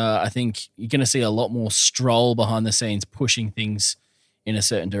goes. I think you're going to see a lot more Stroll behind the scenes pushing things in a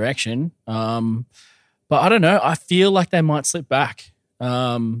certain direction. But I don't know. I feel like they might slip back.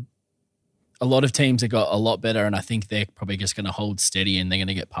 A lot of teams have got a lot better, and I think they're probably just going to hold steady and they're going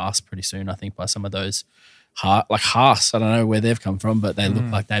to get passed pretty soon, I think, by some of those. Like Haas, I don't know where they've come from, but they look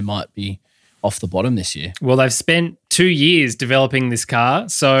like they might be off the bottom this year. Well, they've spent 2 years developing this car,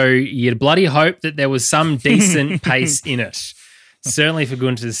 so you'd bloody hope that there was some decent pace in it. Certainly for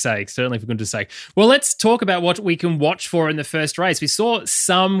goodness sake. Well, let's talk about what we can watch for in the first race. We saw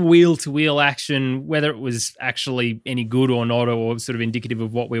some wheel-to-wheel action, whether it was actually any good or not, or sort of indicative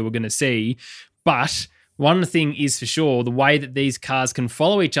of what we were going to see. But one thing is for sure, the way that these cars can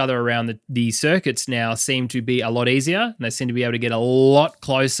follow each other around the circuits now seem to be a lot easier, and they seem to be able to get a lot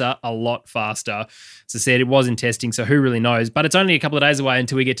closer, a lot faster. As I said, it was in testing, so who really knows? But it's only a couple of days away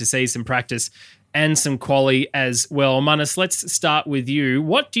until we get to see some practice and some quali as well. Manus, let's start with you.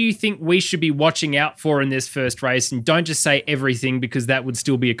 What do you think we should be watching out for in this first race? And don't just say everything, because that would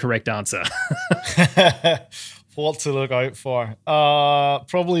still be a correct answer. What to look out for?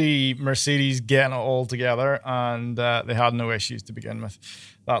 Probably Mercedes getting it all together, and they had no issues to begin with.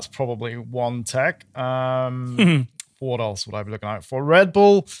 That's probably one tech. What else would I be looking out for? Red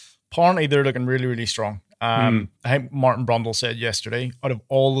Bull, apparently they're looking really, really strong. I think Martin Brundle said yesterday, out of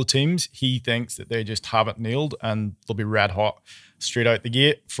all the teams, he thinks that they just haven't nailed and they'll be red hot straight out the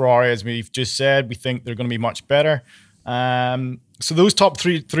gate. Ferrari, as we've just said, we think they're going to be much better. So those top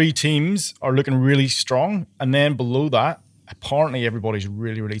three teams are looking really strong. And then below that, apparently everybody's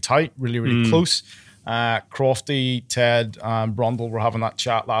really, really tight, really, really close. Crofty, Ted, and Brundle were having that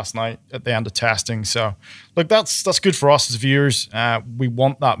chat last night at the end of testing. So, look, that's good for us as viewers. We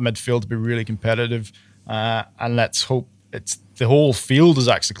want that midfield to be really competitive. And let's hope the whole field is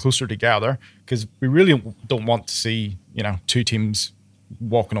actually closer together, because we really don't want to see, two teams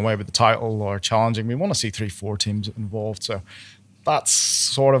walking away with the title or challenging. We want to see 3-4 teams involved. So that's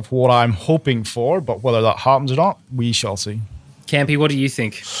sort of what I'm hoping for, but whether that happens or not, we shall see. Campy, what do you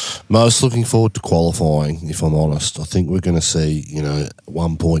think? Most looking forward to qualifying, if I'm honest. I think we're going to see,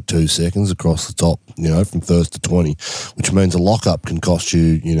 1.2 seconds across the top, from first to 20, which means a lockup can cost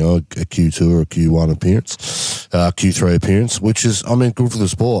you, a Q2 or a Q1 appearance, Q3 appearance, which is, good for the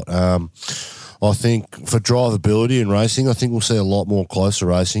sport. I think for drivability and racing, I think we'll see a lot more closer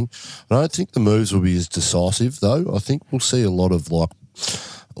racing. I don't think the moves will be as decisive, though. I think we'll see a lot of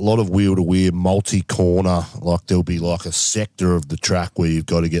wheel-to-wheel, multi-corner, like there'll be like a sector of the track where you've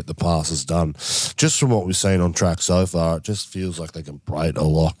got to get the passes done. Just from what we've seen on track so far, it just feels like they can brake a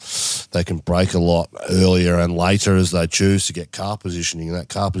lot. They can brake a lot earlier and later as they choose to get car positioning, and that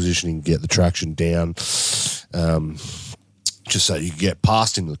car positioning get the traction down. Just so you can get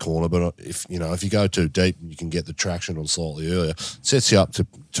past into the corner, but if you go too deep, you can get the traction on slightly earlier. It sets you up to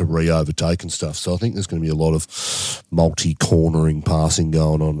re-overtake and stuff. So I think there's going to be a lot of multi-cornering passing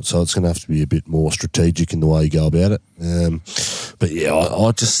going on. So it's going to have to be a bit more strategic in the way you go about it. But yeah,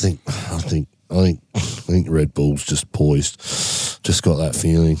 I think Red Bull's just poised. Just got that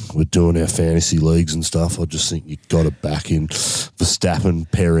feeling. We're doing our fantasy leagues and stuff. I just think you've got to back in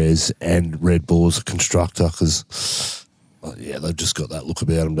Verstappen, Perez, and Red Bull as a constructor, because they've just got that look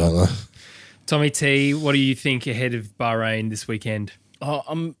about them, don't they? Tommy T, what do you think ahead of Bahrain this weekend?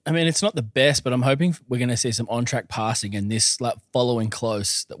 It's not the best, but I'm hoping we're going to see some on-track passing and this following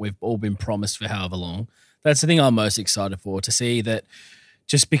close that we've all been promised for however long. That's the thing I'm most excited for, to see that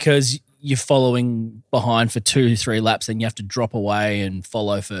just because you're following behind for 2-3 laps, then you have to drop away and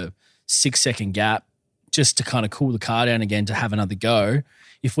follow for 6-second gap just to kind of cool the car down again to have another go.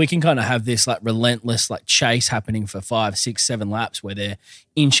 If we can kind of have this relentless chase happening for 5, 6, 7 laps where they're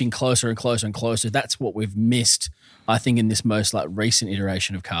inching closer and closer and closer, that's what we've missed, I think, in this most recent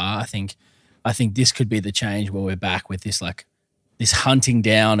iteration of car. I think this could be the change where we're back with this this hunting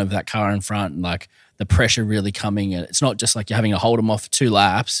down of that car in front and the pressure really coming. And it's not just you're having to hold them off for 2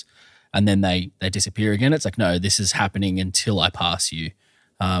 laps and then they disappear again. It's no, this is happening until I pass you.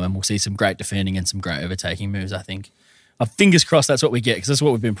 And we'll see some great defending and some great overtaking moves, I think. Fingers crossed that's what we get because that's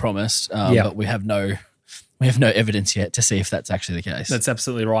what we've been promised. But we have no evidence yet to see if that's actually the case. That's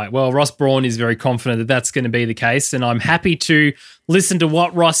absolutely right. Well, Ross Brawn is very confident that that's going to be the case, and I'm happy to listen to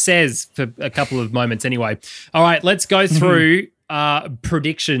what Ross says for a couple of moments anyway. All right, let's go through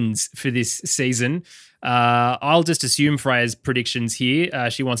predictions for this season. I'll just assume Freya's predictions here.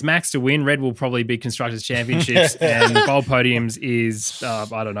 She wants Max to win. Red will probably be Constructors' Championships. And bold podiums is,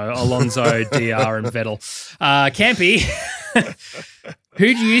 I don't know, Alonso, DR and Vettel. Campy,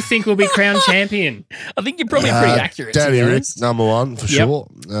 who do you think will be crowned champion? I think you're probably pretty accurate. Danny Rick, number one for sure.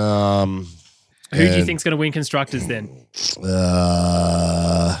 Who do you think's going to win Constructors then?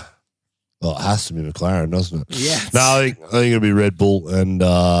 Well, it has to be McLaren, doesn't it? Yes. No, I think it'll be Red Bull and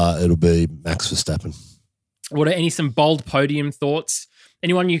it'll be Max Verstappen. What are some bold podium thoughts?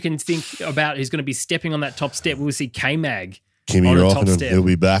 Anyone you can think about who's going to be stepping on that top step? We'll see K-Mag. Kimi Räikkönen, he'll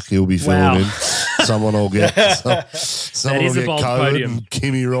be back. He'll be filling in. Someone will get someone will get COVID and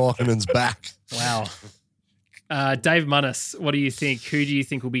Kimi Räikkönen's back. Wow. Dave Munnis, what do you think? Who do you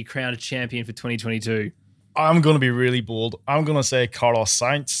think will be crowned champion for 2022? I'm going to be really bold. I'm going to say Carlos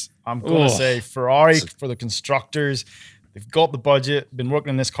Sainz. I'm going to say Ferrari for the constructors. They've got the budget, been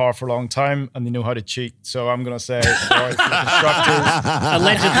working in this car for a long time, and they know how to cheat. So I'm going to say Ferrari for the constructors.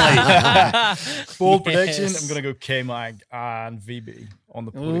 Allegedly. Bold prediction, I'm going to go K-Mag and VB on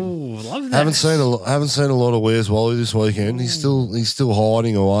the podium. Ooh, love that. Haven't seen a lot of Where's Wally this weekend. He's still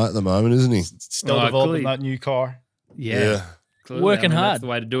hiding away at the moment, isn't he? Still developing that new car. Yeah. Clearly, working hard. That's the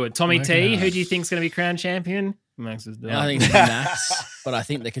way to do it. Tommy T, who do you think is going to be crowned champion? Max is done. I think it's Max, but I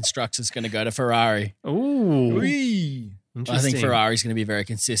think the constructor's going to go to Ferrari. Ooh. I think Ferrari's going to be very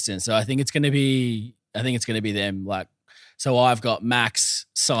consistent. So I think it's going to be them. So I've got Max,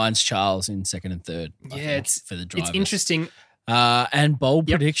 Sainz, Charles in second and third. Yeah, it's for the drivers. It's interesting. And bold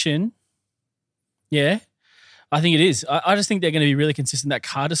prediction. Yeah, I think it is. I just think they're going to be really consistent. That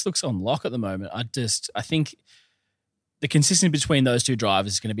car just looks on lock at the moment. I think the consistency between those two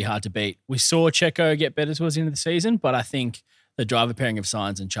drivers is going to be hard to beat. We saw Checo get better towards the end of the season, but I think the driver pairing of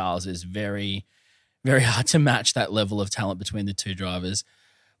Sainz and Charles is very, very hard to match that level of talent between the two drivers.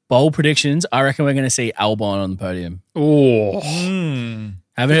 Bold predictions, I reckon we're going to see Albon on the podium.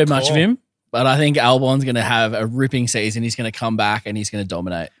 Haven't heard much of him, but I think Albon's going to have a ripping season. He's going to come back and he's going to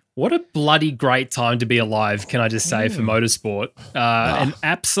dominate. What a bloody great time to be alive, can I just say, for motorsport. An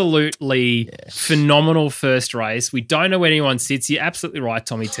absolutely phenomenal first race. We don't know where anyone sits. You're absolutely right,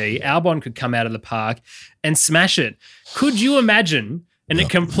 Tommy T. Albon could come out of the park and smash it. Could you imagine a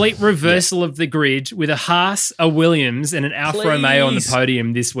complete reversal of the grid with a Haas, a Williams, and an Alfa Romeo on the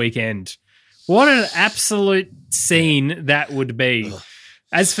podium this weekend? What an absolute scene that would be.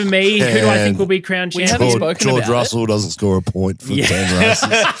 As for me, who do I think will be crowned champion? George Russell doesn't score a point for 10 races.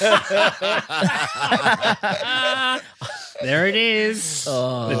 There it is.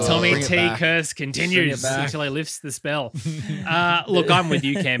 The Tommy T curse continues until he lifts the spell. Look, I'm with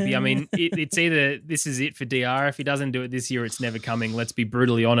you, Campy. I mean, it's either this is it for DR. If he doesn't do it this year, it's never coming. Let's be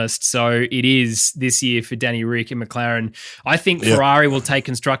brutally honest. So it is this year for Danny Rick and McLaren. I think Ferrari will take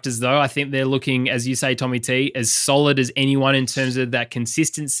constructors, though. I think they're looking, as you say, Tommy T, as solid as anyone in terms of that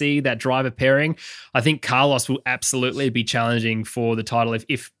consistency, that driver pairing. I think Carlos will absolutely be challenging for the title.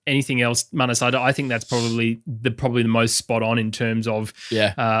 If anything else, Manasada, I think that's probably the most spot on in terms of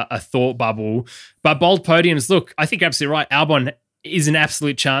a thought bubble. But bold podiums, look, I think you're absolutely right. Albon is an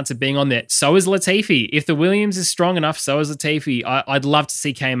absolute chance of being on there. So is Latifi. If the Williams is strong enough, so is Latifi. I'd love to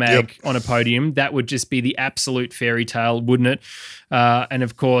see K-Mag on a podium. That would just be the absolute fairy tale, wouldn't it? And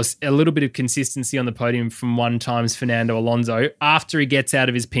of course, a little bit of consistency on the podium from one times Fernando Alonso. After he gets out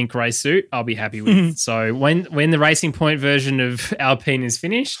of his pink race suit, I'll be happy with. So when the Racing Point version of Alpine is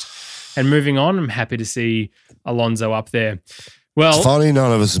finished and moving on, I'm happy to see Alonso up there. Well, it's funny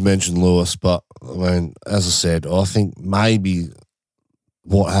none of us have mentioned Lewis, but I mean, as I said, I think maybe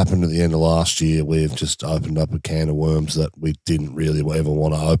what happened at the end of last year, we've just opened up a can of worms that we didn't really ever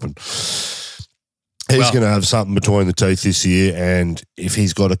want to open. He's going to have something between the teeth this year, and if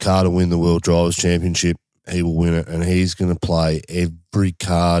he's got a car to win the World Drivers' Championship, he will win it, and he's going to play every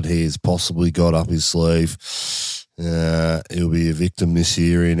card he has possibly got up his sleeve. He'll be a victim this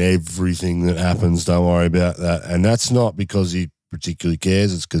year in everything that happens. Don't worry about that. And that's not because he particularly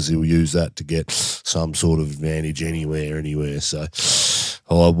cares. It's because he'll use that to get some sort of advantage anywhere. So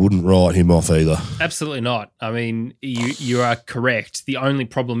I wouldn't write him off either. Absolutely not. I mean, you are correct. The only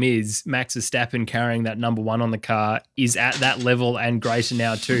problem is Max Verstappen carrying that number one on the car is at that level and greater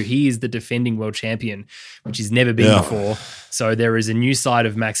now too. He is the defending world champion, which he's never been before. So there is a new side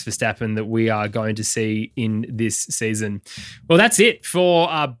of Max Verstappen that we are going to see in this season. Well, that's it for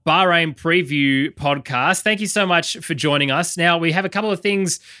our Bahrain Preview podcast. Thank you so much for joining us. Now, we have a couple of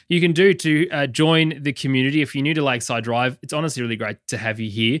things you can do to join the community. If you're new to Lakeside Drive, it's honestly really great to have you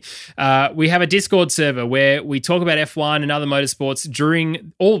here. We have a Discord server where we talk about F1 and other motorsports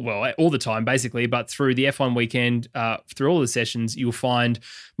during all the time, basically, but through the F1 weekend, through all the sessions, you'll find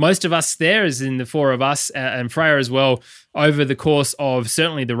most of us there, as in the four of us and Freya as well, over the course of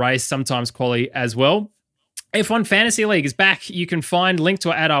certainly the race, sometimes quali as well. F1 Fantasy League is back. You can find link to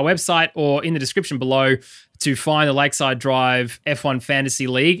it at our website or in the description below to find the Lakeside Drive F1 Fantasy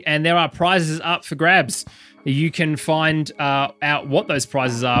League. And there are prizes up for grabs. You can find out what those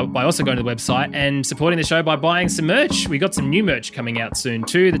prizes are by also going to the website and supporting the show by buying some merch. We got some new merch coming out soon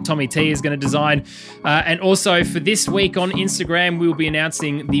too that Tommy T is going to design. And also for this week on Instagram, we will be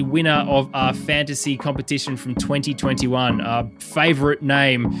announcing the winner of our fantasy competition from 2021. Our favourite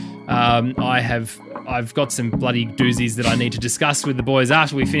name. I've got some bloody doozies that I need to discuss with the boys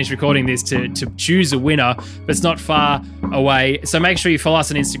after we finish recording this to choose a winner, but it's not far away. So make sure you follow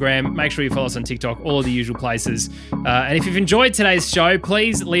us on Instagram. Make sure you follow us on TikTok, all of the usual places. And if you've enjoyed today's show,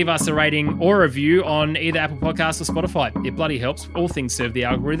 please leave us a rating or a review on either Apple Podcasts or Spotify. It bloody helps. All things serve the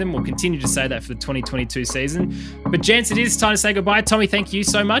algorithm. We'll continue to say that for the 2022 season. But gents, it is time to say goodbye. Tommy, thank you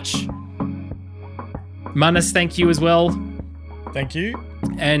so much. Manas, thank you as well. Thank you.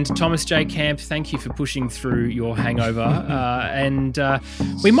 And Thomas J. Camp, thank you for pushing through your hangover. And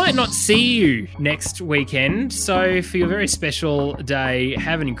we might not see you next weekend. So for your very special day,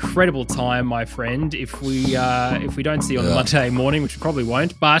 have an incredible time, my friend. If we don't see you on the Monday morning, which we probably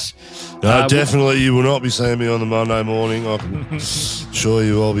won't, but definitely you will not be seeing me on the Monday morning. I can assure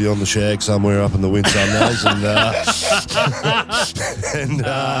you I'll be on the shag somewhere up in the wind Sundays.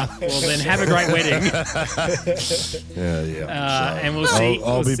 Well, then have a great wedding. And we'll see.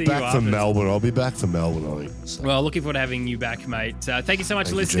 I'll be back from Melbourne. I think. So. Well, looking forward to having you back, mate. Thank you so much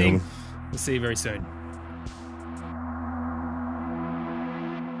for listening. We'll see you very soon.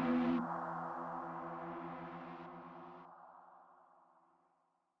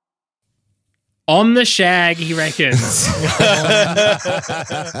 On the shag, he reckons.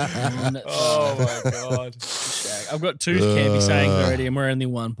 Oh my God. Shag. I've got two Campy sayings already, and we're only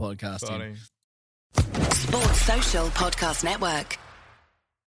one podcast in. Sports Social Podcast Network.